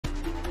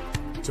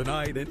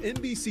Tonight, an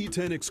NBC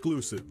 10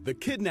 exclusive. The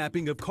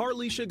kidnapping of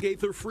Carlesha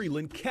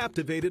Gaither-Freeland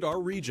captivated our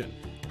region.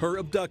 Her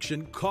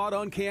abduction caught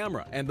on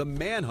camera, and the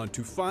manhunt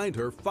to find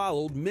her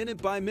followed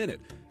minute by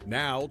minute.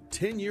 Now,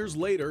 10 years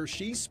later,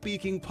 she's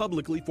speaking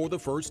publicly for the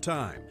first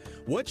time.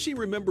 What she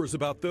remembers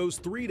about those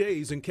 3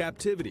 days in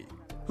captivity,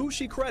 who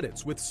she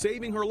credits with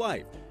saving her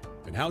life,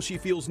 and how she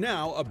feels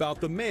now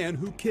about the man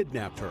who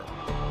kidnapped her.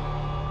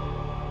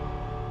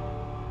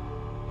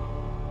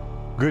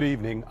 Good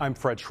evening, I'm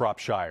Fred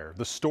Shropshire.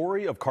 The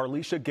story of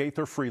Carlesha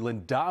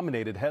Gaither-Freeland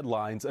dominated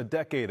headlines a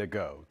decade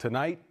ago.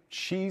 Tonight,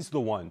 she's the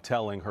one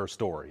telling her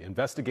story.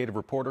 Investigative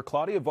reporter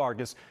Claudia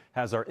Vargas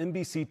has our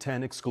NBC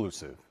 10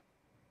 exclusive.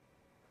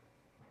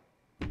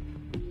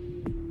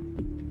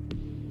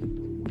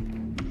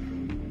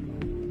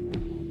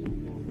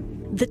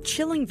 The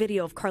chilling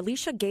video of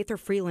Carlesha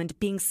Gaither-Freeland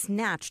being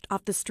snatched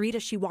off the street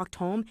as she walked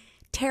home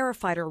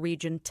terrified our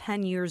region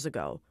 10 years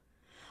ago.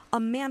 A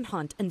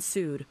manhunt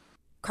ensued.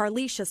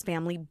 Carlesha's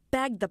family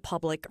begged the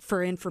public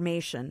for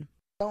information.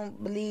 I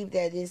don't believe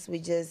that this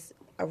was just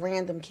a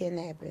random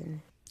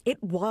kidnapping.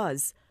 It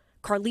was.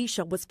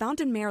 Carlesha was found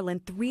in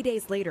Maryland 3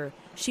 days later.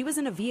 She was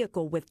in a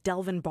vehicle with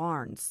Delvin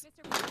Barnes.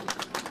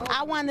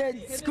 I want to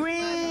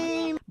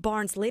scream.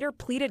 Barnes later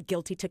pleaded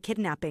guilty to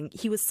kidnapping.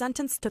 He was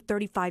sentenced to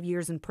 35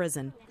 years in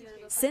prison.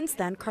 Since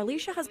then,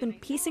 Carlesha has been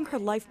piecing her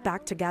life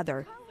back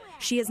together.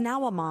 She is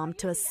now a mom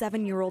to a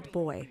 7-year-old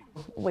boy.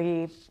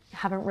 We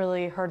haven't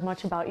really heard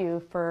much about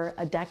you for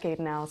a decade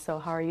now, so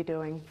how are you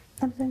doing?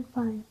 I'm doing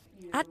fine.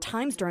 At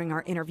times during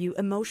our interview,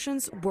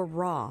 emotions were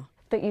raw.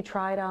 That you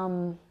tried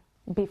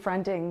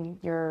befriending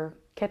your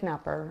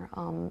kidnapper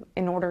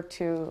in order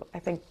to, I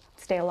think,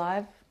 stay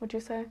alive, would you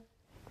say?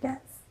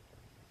 Yes.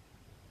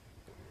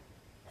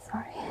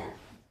 Sorry.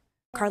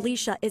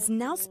 Carlesha is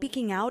now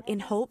speaking out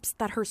in hopes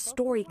that her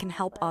story can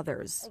help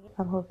others.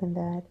 I'm hoping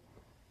that,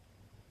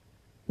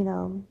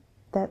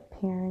 that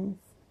parents,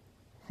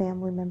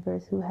 family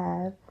members who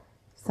have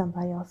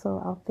somebody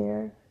also out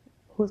there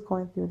who's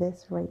going through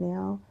this right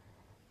now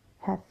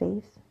have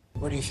faith.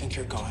 Where do you think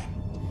you're going?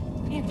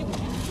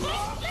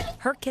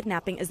 Her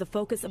kidnapping is the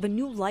focus of a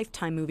new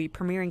Lifetime movie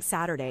premiering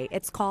Saturday.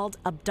 It's called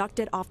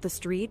Abducted Off the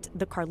Street,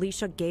 the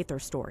Carlesha Gaither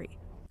story.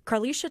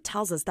 Carlesha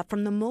tells us that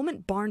from the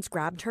moment Barnes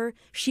grabbed her,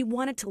 she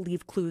wanted to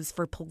leave clues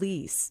for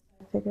police.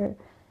 I figured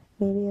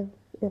maybe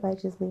if I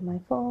just leave my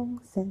phone,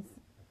 since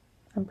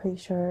I'm pretty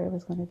sure it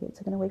was going to get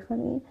taken away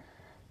from me,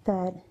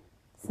 that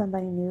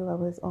somebody knew I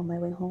was on my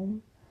way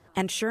home.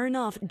 And sure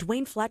enough,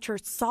 Dwayne Fletcher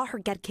saw her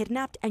get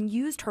kidnapped and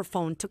used her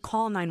phone to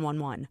call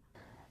 911.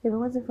 If it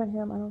wasn't for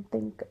him, I don't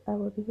think I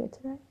would be here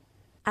today.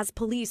 As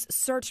police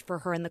searched for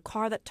her in the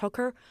car that took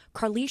her,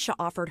 Carlesha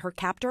offered her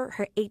captor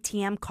her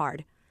ATM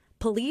card.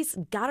 Police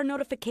got a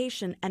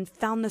notification and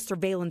found the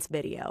surveillance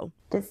video.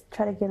 Just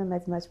try to give them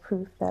as much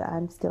proof that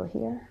I'm still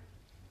here.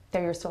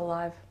 That you're still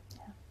alive?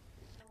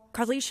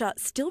 Carlesha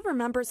still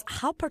remembers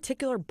how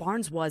particular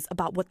Barnes was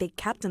about what they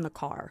kept in the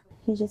car.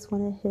 He just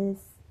wanted his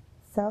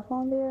cell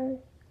phone there,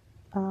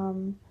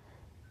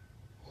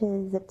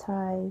 his zip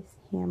ties,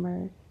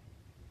 hammer,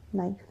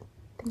 knife,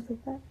 things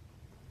like that.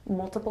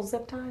 Multiple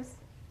zip ties?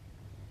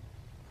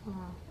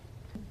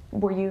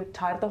 Were you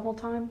tied the whole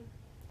time?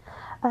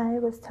 I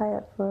was tied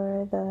up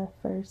for the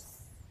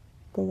first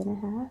day and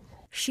a half.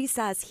 She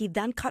says he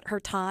then cut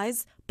her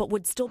ties, but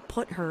would still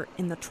put her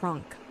in the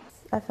trunk.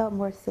 I felt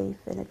more safe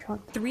in the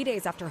trunk. 3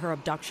 days after her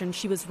abduction,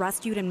 she was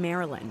rescued in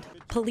Maryland.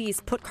 Police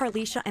put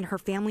Carlesha and her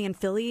family in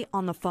Philly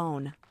on the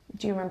phone.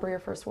 Do you remember your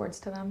first words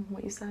to them,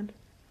 what you said?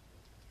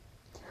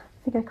 I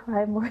think I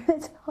cried more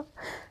than talk,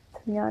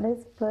 to be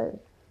honest,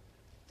 but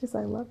just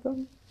I love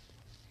them.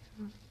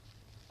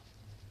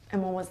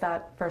 And what was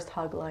that first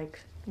hug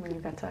like when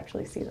you got to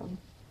actually see them?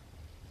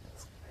 It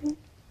was great.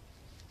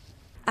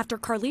 After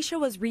Carlesha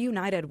was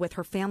reunited with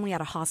her family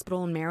at a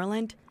hospital in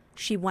Maryland,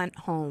 she went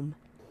home.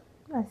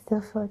 I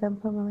still feel like I'm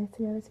putting my life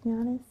together, to be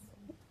honest.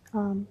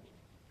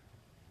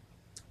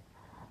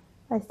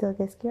 I still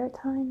get scared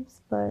at times,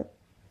 but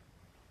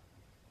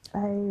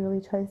I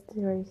really try to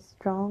stay very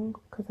strong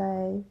because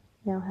I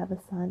now have a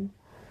son,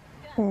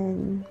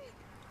 and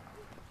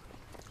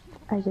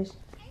I just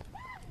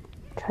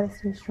try to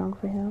stay strong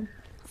for him.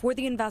 For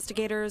the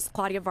investigators,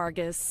 Claudia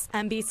Vargas,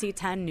 NBC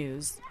 10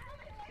 News.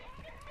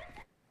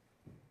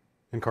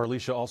 And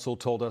Carlesha also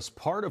told us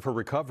part of her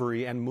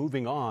recovery and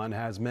moving on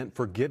has meant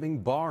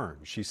forgiving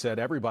Barnes. She said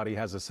everybody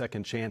has a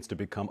second chance to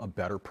become a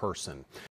better person.